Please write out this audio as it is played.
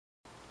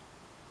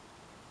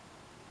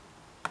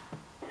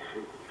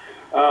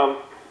Hey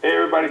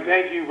everybody,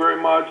 thank you very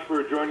much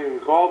for joining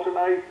the call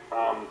tonight.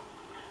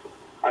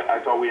 I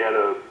thought we had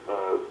a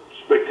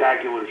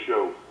spectacular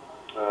show.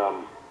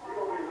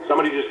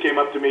 Somebody just came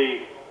up to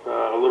me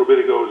a little bit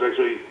ago. It was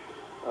actually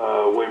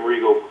William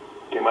Regal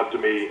came up to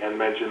me and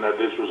mentioned that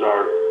this was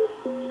our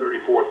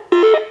 34th,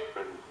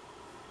 and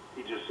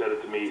he just said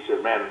it to me. He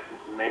said, man,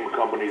 name a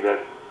company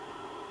that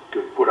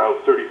could put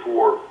out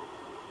 34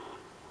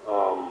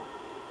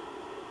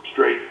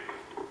 straight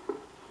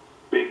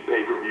big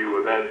pay-per-view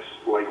events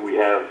like we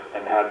have,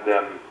 and have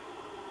them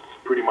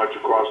pretty much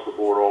across the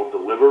board all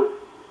deliver.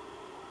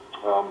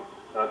 And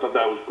I thought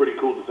that was pretty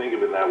cool to think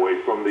of it that way,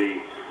 from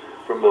the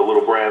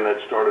little brand that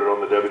started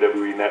on the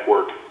WWE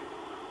Network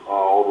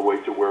all the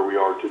way to where we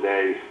are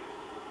today.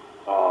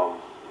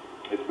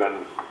 It's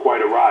been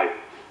quite a ride.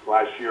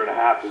 Last year and a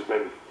half has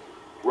been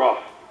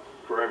rough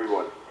for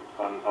everyone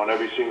on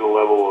every single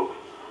level, of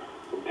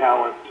from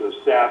talent to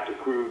staff to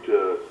crew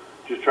to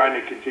just trying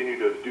to continue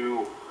to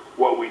do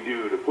what we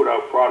do, to put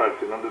out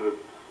product, and under the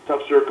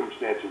tough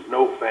circumstances,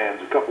 no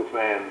fans, a couple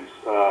fans,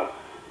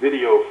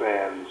 video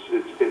fans.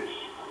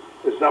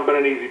 It's not been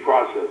an easy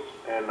process.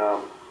 And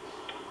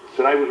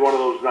tonight was one of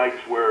those nights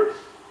where it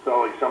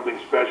felt like something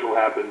special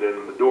happened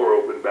and the door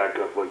opened back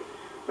up. Like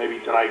maybe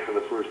tonight, for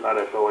the first night,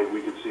 I felt like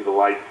we could see the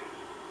light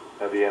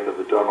at the end of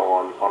the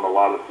tunnel on a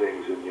lot of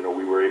things. And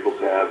we were able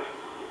to have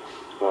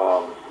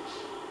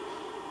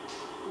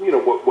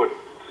what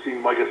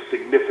seemed like a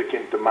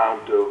significant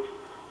amount of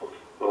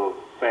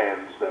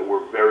fans that were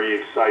very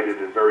excited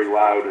and very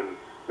loud and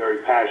very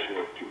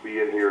passionate to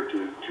be in here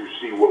to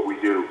see what we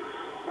do.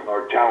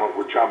 Our talent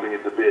were chomping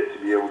at the bit to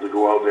be able to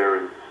go out there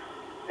and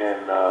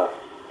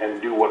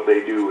do what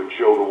they do and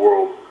show the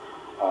world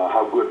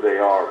how good they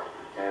are.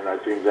 And I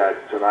think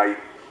that tonight,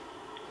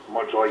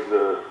 much like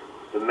the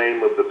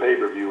name of the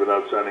pay-per-view,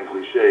 without sounding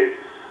cliched,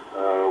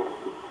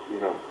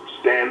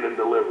 stand and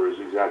deliver is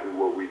exactly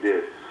what we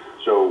did.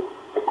 So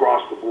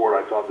across the board,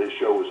 I thought this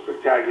show was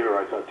spectacular.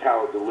 I thought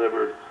talent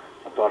delivered.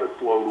 I thought it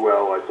flowed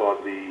well. I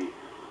thought the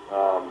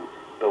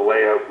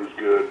layout was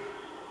good.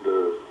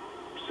 The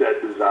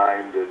set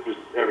design, just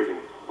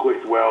everything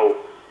clicked well.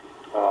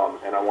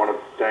 And I want to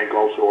thank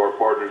also our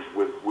partners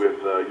with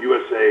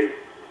USA,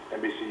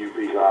 NBCU,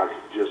 Peacock,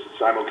 just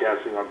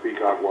simulcasting on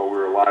Peacock while we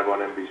were live on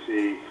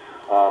NBC.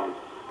 I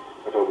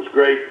thought it was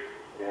great,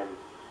 and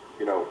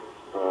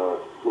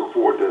look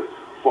forward to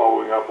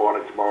following up on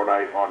it tomorrow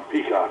night on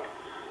Peacock.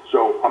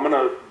 So I'm going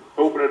to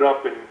open it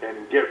up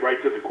and get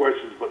right to the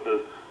questions, but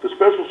the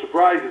special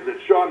surprise is that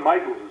Shawn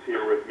Michaels is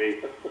here with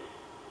me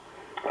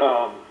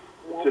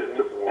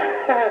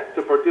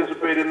to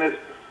participate in this.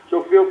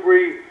 So feel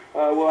free,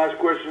 we'll ask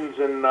questions,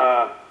 and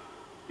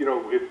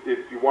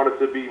if you want it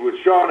to be with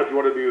Shawn, if you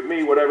want it to be with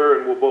me, whatever,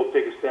 and we'll both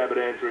take a stab at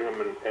answering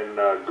them and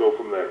go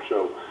from there.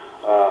 So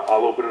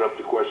I'll open it up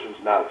to questions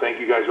now. Thank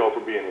you guys all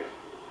for being here.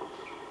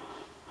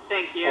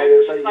 Thank you.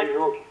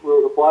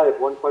 We'll reply with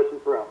one question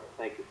per round.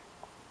 Thank you.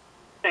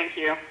 Thank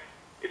you.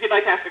 If you'd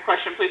like to ask a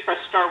question, please press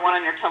 *1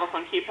 on your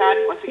telephone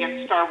keypad. Once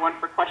again, *1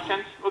 for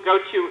questions. We'll go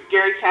to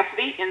Gary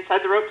Cassidy,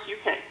 Inside the Ropes,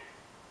 UK.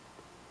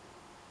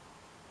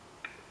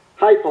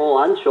 Hi,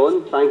 Paul and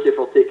Shawn. Thank you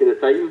for taking the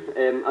time.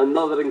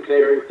 Another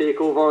incredible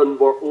takeover, and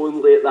we're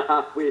only at the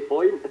halfway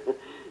point.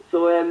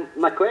 So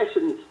my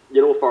question's,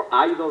 for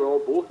either or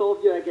both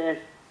of you, I guess.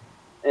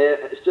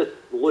 It's just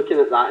looking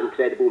at that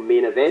incredible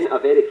main event, a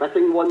very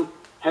fitting one.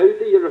 How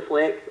do you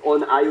reflect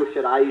on Io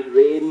Shirai's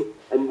reign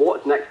and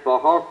what's next for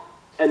her?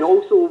 And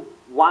also,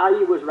 why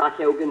was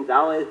Raquel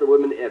Gonzalez the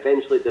woman to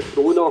eventually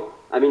dethrone her?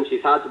 I mean,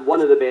 she's had one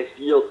of the best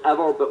years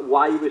ever, but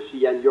why was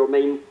she, in your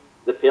mind,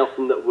 the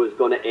person that was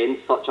going to end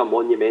such a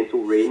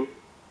monumental reign?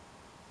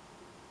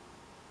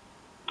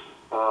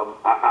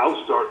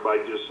 I'll start by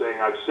just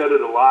saying I've said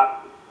it a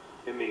lot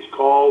in these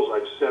calls.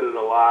 I've said it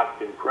a lot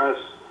in press,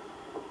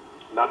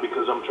 not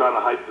because I'm trying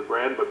to hype the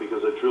brand, but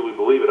because I truly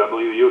believe it. I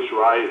believe Io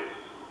Shirai,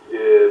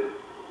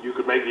 you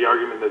could make the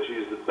argument that she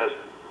is the best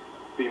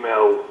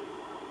female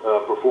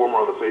performer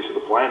on the face of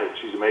the planet.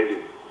 She's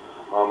amazing.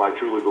 I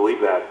truly believe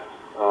that.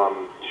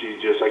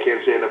 I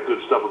can't say enough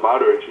good stuff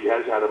about her, and she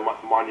has had a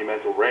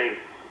monumental reign.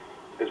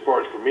 As far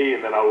as for me,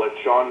 and then I'll let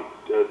Shawn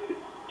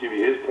give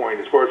you his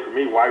point. As far as for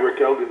me, why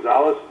Raquel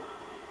Gonzalez?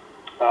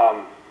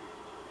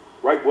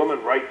 Right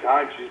woman, right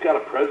time. She's got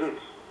a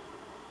presence.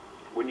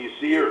 When you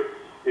see her,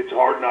 it's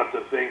hard not to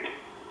think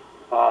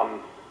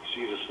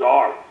she's a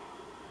star.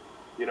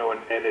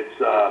 And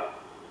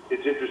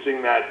it's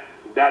interesting that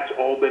that's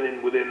all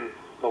been within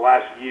the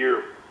last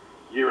year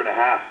and a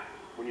half.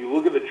 When you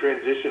look at the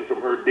transition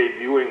from her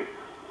debuting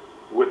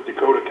with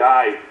Dakota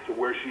Kai to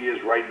where she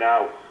is right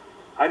now,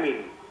 I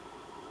mean,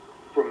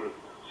 from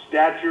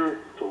stature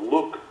to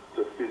look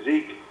to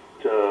physique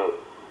to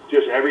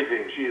just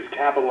everything, she has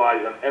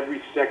capitalized on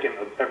every second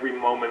of every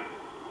moment,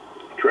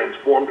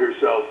 transformed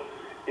herself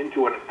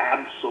into an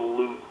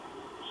absolute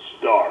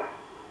star.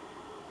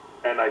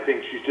 And I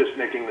think she's just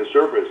nicking the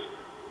surface.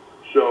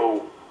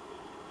 So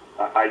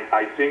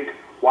I think,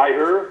 why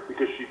her?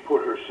 Because she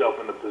put herself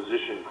in the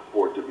position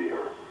for it to be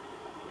her,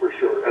 for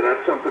sure. And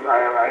that's something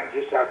I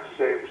just have to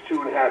say it was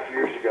 2.5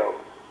 years ago,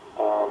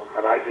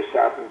 and I just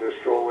happened to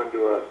stroll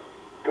into a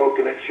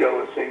coconut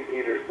show in St.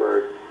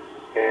 Petersburg,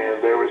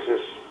 and there was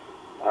this,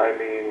 I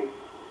mean,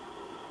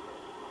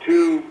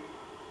 two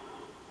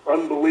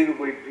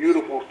unbelievably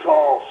beautiful,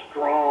 tall,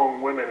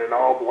 strong women in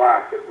all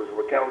black. It was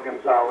Raquel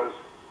Gonzalez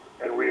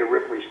and Rhea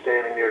Ripley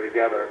standing there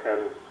together,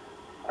 and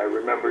I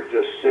remember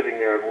just sitting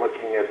there and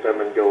looking at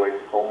them and going,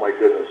 oh my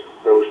goodness,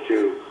 those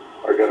two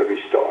are going to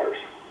be stars.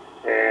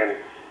 And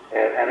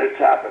it's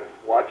happened.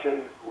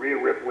 Watching Rhea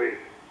Ripley,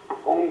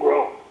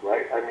 homegrown,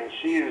 right? I mean,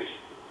 she is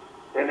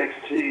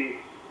NXT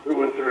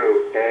through and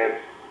through, and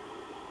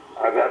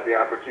I've had the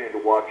opportunity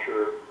to watch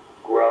her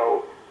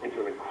grow into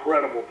an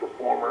incredible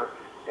performer,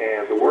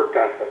 and the work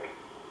ethic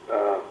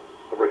of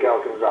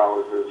Raquel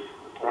Gonzalez is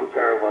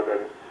unparalleled.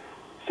 And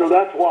so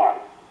that's why,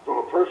 from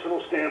a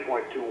personal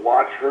standpoint, to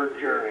watch her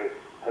journey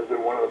has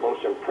been one of the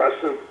most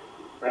impressive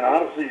and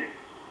honestly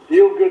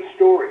feel-good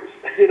stories.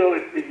 You know,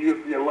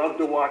 you love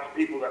to watch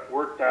people that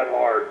work that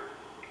hard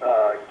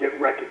get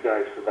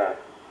recognized for that.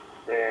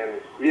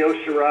 And Io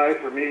Shirai,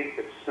 for me,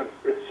 it's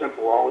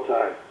simple all the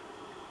time.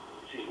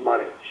 She's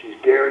money. She's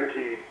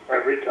guaranteed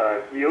every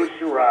time. Io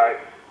Shirai,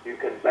 you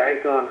can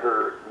bank on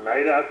her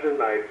night after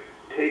night,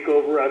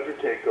 takeover after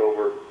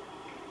takeover,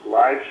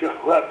 live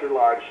show after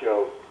live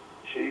show.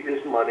 She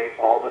is money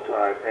all the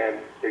time. And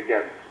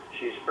again,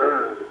 she's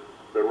earned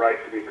the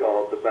right to be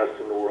called the best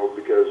in the world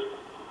because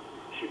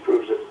she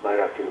proves it night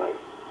after night.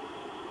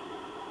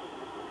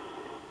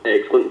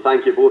 Excellent.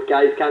 Thank you both,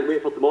 guys. Can't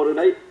wait for tomorrow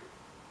night.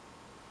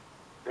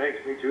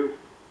 Thanks. Me too.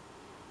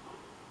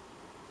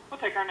 We'll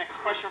take our next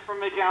question from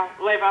Miguel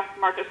Leva,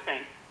 Marcus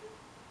Spain.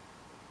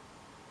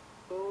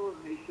 Hello,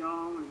 hey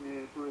Shawn,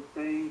 and for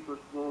staying,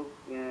 first of all,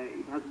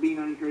 it has been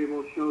an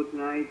incredible show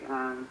tonight,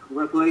 and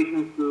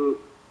congratulations to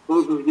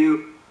both of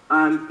you.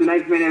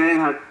 Tonight's main event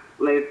has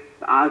left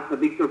us a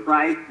big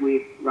surprise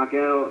with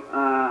Raquel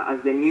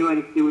as the new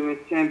NXT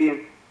Women's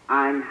Champion,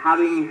 and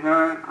having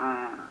her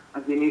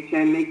as the new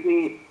champ makes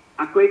me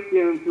a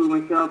question to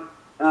myself.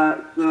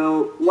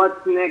 So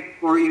what's next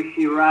for you,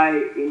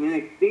 Shirai, in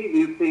NXT? Do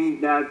you think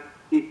that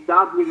she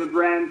stopped with the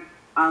brand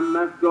and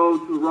must go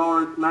to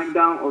Raw or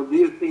SmackDown, or do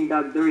you think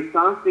that there is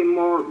something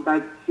more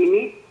that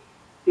she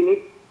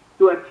needs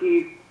to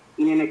achieve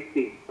in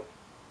NXT?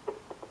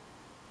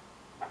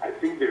 I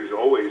think there's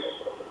always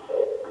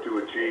to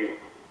achieve.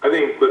 I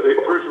think, but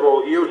first of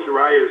all, Io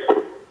Shirai is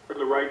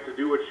the right to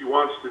do what she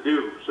wants to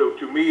do. So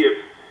to me, if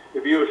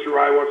Io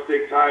Shirai wants to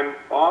take time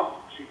off,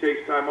 she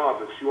takes time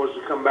off. If she wants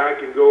to come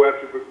back and go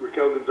after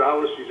Raquel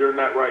Gonzalez, she's earned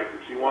that right.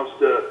 If she wants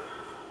to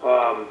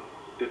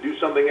do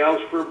something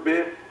else for a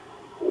bit,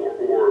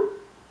 or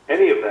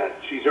any of that,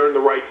 she's earned the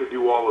right to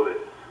do all of it.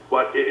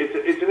 But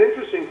it's an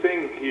interesting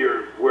thing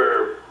here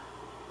where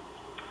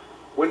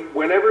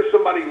whenever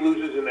somebody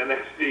loses in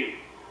NXT,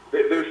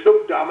 they're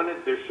so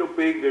dominant, they're so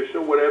big, they're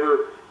so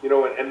whatever, you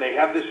know, and they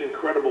have this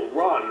incredible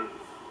run,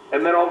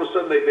 and then all of a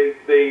sudden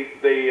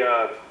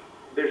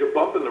there's a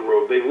bump in the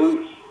road, they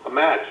lose a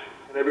match,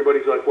 and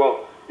everybody's like,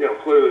 well, you know,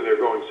 clearly they're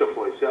going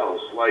someplace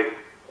else. Like,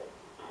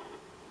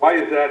 why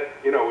is that?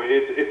 You know,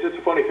 it's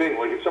a funny thing.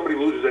 Like, if somebody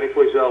loses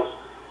anyplace else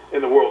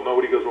in the world,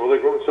 nobody goes, well,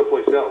 they're going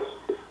someplace else.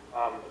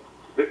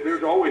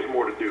 There's always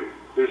more to do.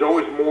 There's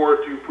always more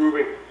to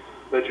proving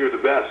that you're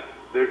the best.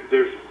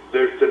 There's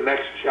the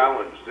next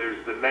challenge.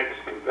 There's the next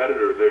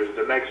competitor. There's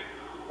the next,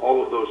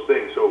 all of those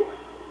things. So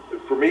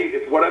for me,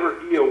 it's whatever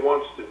Io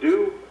wants to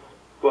do,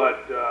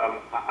 but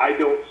I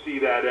don't see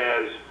that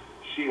as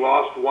she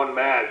lost one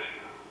match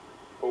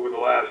over the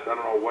last, I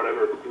don't know,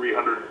 whatever,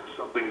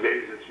 300-something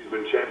days that she's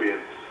been champion,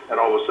 and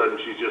all of a sudden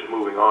she's just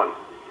moving on.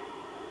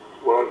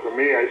 Well, for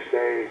me, I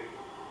say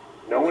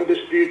no one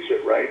disputes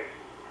it, right?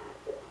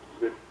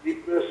 The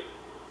deepest,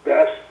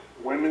 best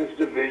women's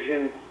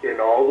division in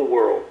all the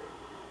world,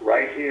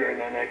 right here in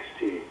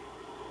NXT.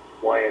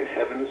 Why in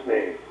heaven's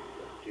name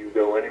do you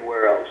go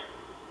anywhere else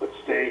but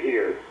stay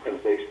here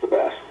and face the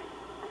best?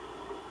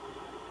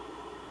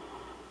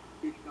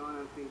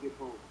 Thank you,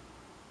 Paul.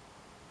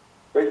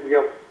 Thanks,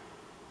 Miguel.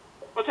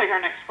 We'll take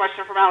our next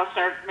question from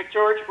Alistair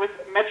McGeorge with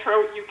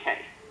Metro UK.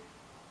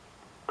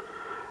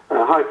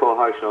 Hi, Paul.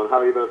 Hi, Shawn. How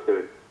are you both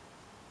doing?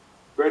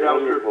 Great,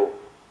 Alistair. Paul.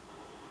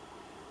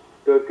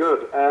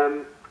 Good.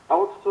 I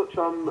want to touch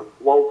on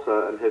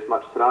Walter and his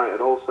match tonight,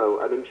 and also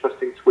an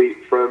interesting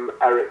tweet from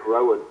Erick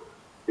Rowan,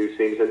 who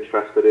seems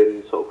interested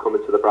in sort of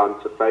coming to the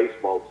brand to face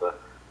Walter.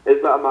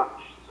 Is that a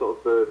match sort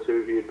of the two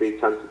of you would be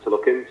tempted to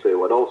look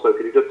into? And also,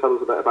 could you just tell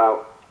us a bit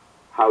about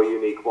how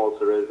unique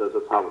Walter is as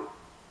a talent?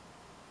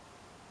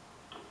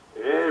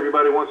 Yeah,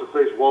 everybody wants to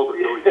face Walter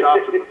until he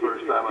chops him the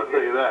first time, I'll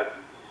tell you that.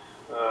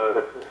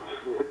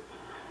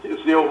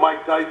 It's the old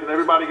Mike Tyson,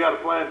 everybody got a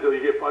plan until you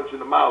get punched in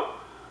the mouth.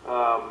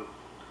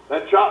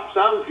 That chop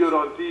sounds good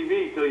on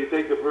TV until you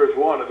take the first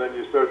one, and then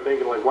you start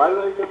thinking, like, why did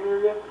I come here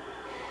again?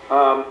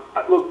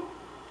 Look,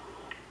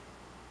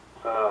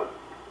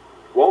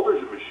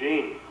 Walter's a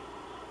machine,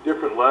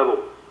 different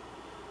level,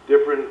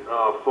 different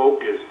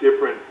focus,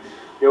 different,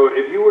 you know,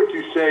 if you were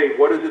to say,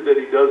 what is it that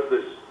he does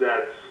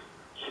that's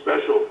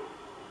special?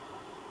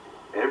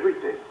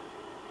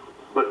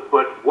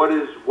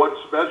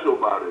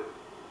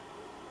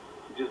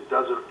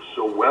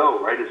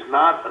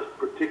 not a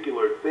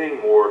particular thing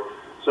or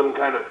some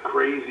kind of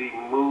crazy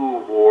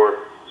move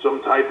or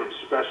some type of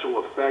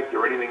special effect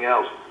or anything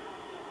else.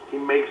 He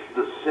makes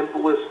the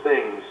simplest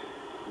things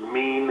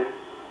mean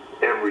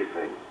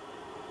everything.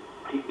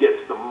 He gets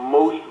the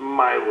most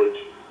mileage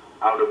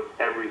out of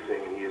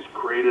everything, and he has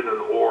created an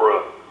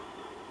aura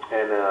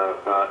and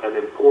an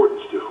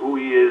importance to who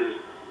he is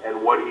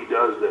and what he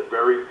does that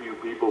very few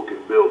people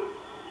can build.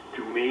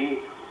 To me,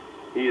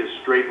 he is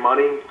straight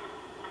money,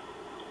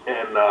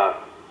 and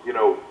you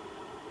know,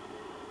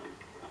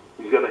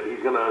 he's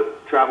gonna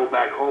travel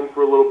back home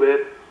for a little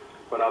bit.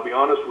 But I'll be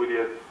honest with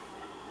you,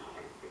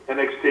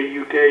 NXT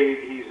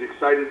UK, he's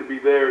excited to be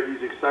there.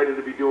 He's excited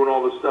to be doing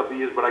all the stuff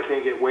he is. But I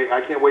can't wait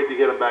to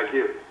get him back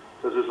here,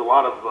 because there's a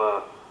lot of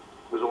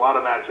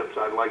matchups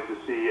I'd like to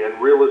see.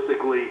 And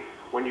realistically,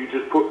 when you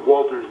just put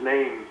Walter's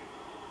name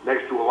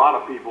next to a lot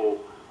of people,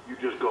 you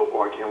just go,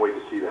 oh, I can't wait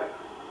to see that.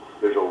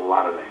 There's a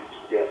lot of names.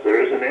 Yeah,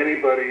 there isn't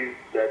anybody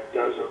that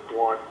doesn't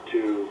want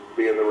to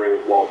be in the ring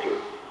with Walter.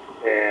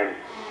 And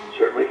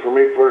certainly for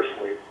me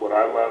personally, what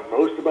I love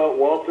most about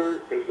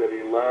Walter is that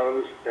he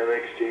loves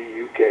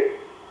NXT UK.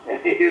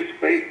 And he is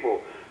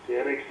faithful to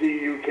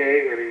NXT UK,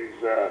 and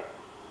he's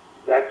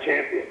that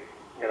champion.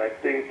 And I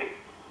think,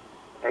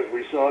 as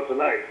we saw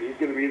tonight, he's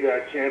going to be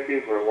that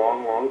champion for a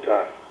long, long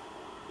time.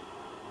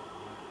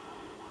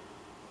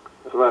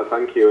 For that,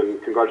 thank you,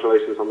 and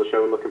congratulations on the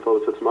show, and looking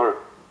forward to tomorrow.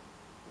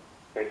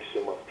 Thank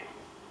you so much.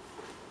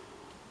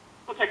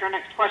 We'll take our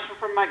next question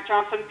from Mike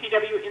Johnson,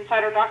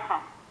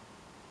 PWInsider.com.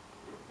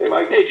 Hey,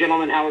 Mike. Hey,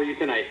 gentlemen, how are you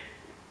tonight?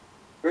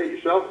 Great,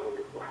 yourself?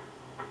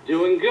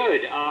 Doing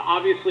good.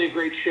 Obviously a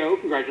great show.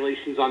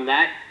 Congratulations on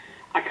that.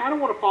 I kind of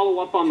want to follow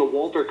up on the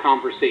Walter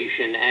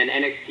conversation and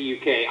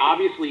NXT UK.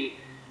 Obviously,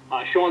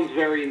 Shawn's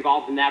very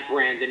involved in that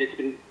brand, and it's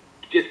been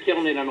just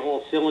killing it on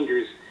all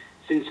cylinders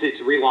since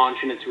its relaunch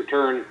and its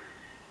return.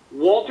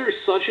 Walter's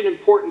such an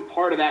important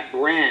part of that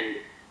brand,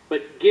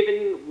 but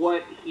given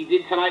what he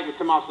did tonight with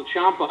Tommaso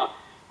Ciampa,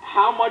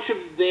 how much of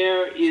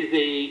there is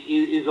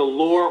a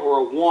lure or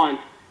a want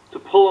to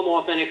pull him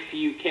off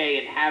NXT UK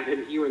and have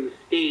him here in the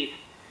States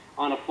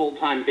on a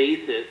full-time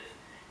basis?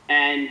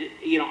 And,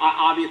 you know,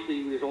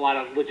 obviously there's a lot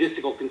of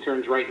logistical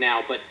concerns right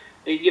now, but,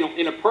 you know,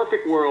 in a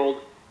perfect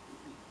world,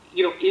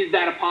 you know, is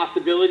that a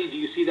possibility? Do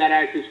you see that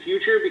as his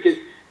future? Because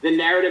the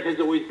narrative has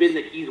always been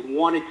that he's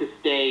wanted to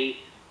stay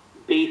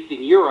based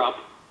in Europe.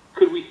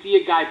 Could we see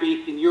a guy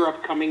based in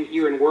Europe coming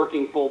here and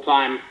working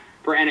full-time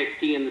for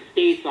NXT in the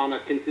States on a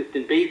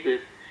consistent basis?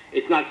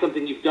 It's not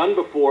something you've done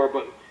before,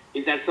 but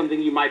is that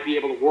something you might be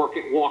able to work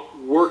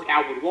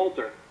out with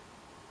Walter?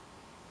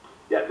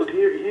 Yeah, look,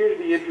 here's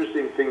the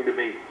interesting thing to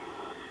me.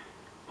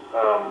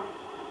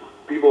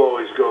 People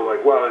always go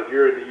like, well, if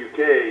you're in the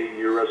UK,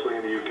 you're wrestling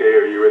in the UK,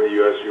 or you're in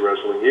the US, you're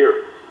wrestling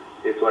here.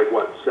 It's like,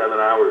 what, 7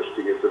 hours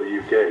to get to the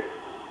UK.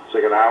 It's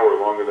like an hour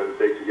longer than it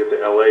takes to get to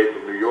LA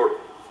from New York.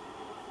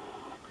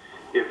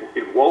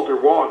 If Walter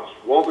wants,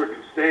 Walter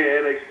can stay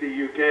at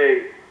NXT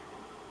UK,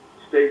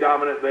 stay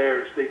dominant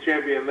there, stay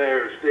champion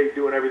there, stay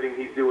doing everything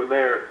he's doing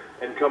there,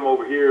 and come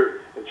over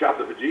here and chop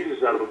the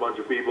bejesus out of a bunch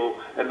of people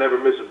and never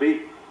miss a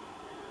beat.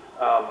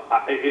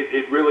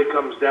 It really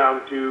comes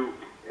down to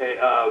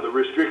the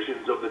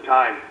restrictions of the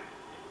time,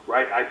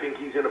 right? I think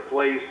he's in a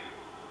place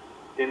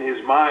in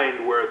his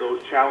mind where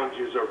those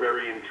challenges are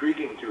very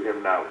intriguing to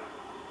him now.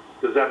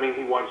 Does that mean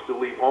he wants to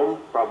leave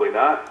home? Probably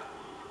not.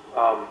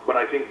 But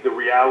I think the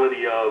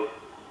reality of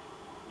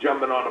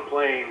jumping on a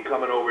plane,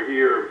 coming over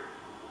here,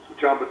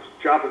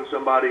 chopping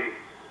somebody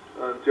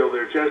until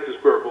their chest is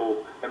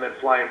purple, and then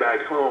flying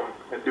back home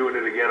and doing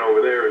it again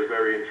over there is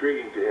very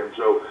intriguing to him.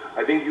 So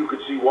I think you could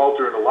see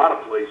Walter in a lot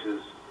of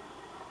places.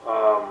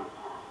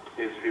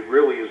 It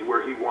really is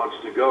where he wants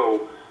to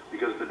go,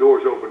 because the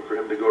door's open for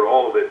him to go to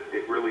all of it.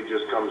 It really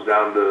just comes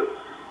down to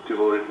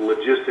the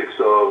logistics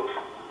of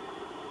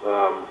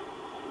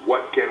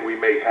what can we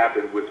make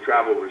happen with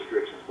travel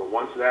restrictions. But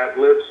once that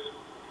lifts,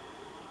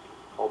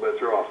 all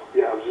bets are off.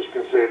 Yeah, I was just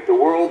going to say, if the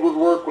world would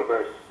work with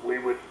us, we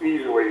would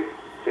easily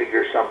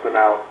figure something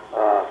out,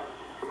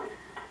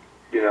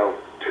 you know,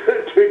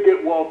 to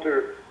get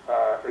Walter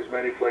as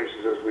many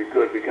places as we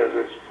could, because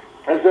it's,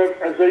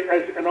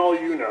 and all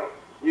you know,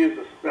 he is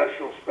a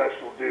special,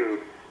 special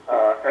dude.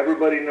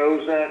 Everybody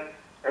knows that.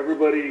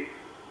 Everybody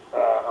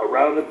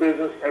around the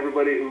business,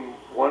 everybody who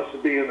wants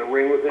to be in the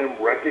ring with him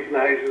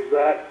recognizes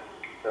that.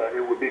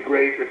 It would be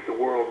great if the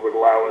world would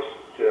allow us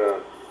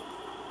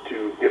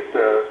to get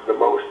the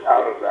most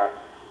out of that,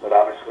 but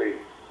obviously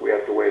we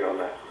have to wait on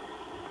that.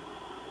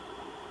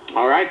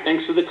 All right,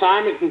 thanks for the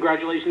time, and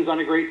congratulations on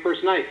a great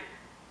first night.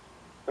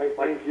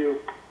 Thank you.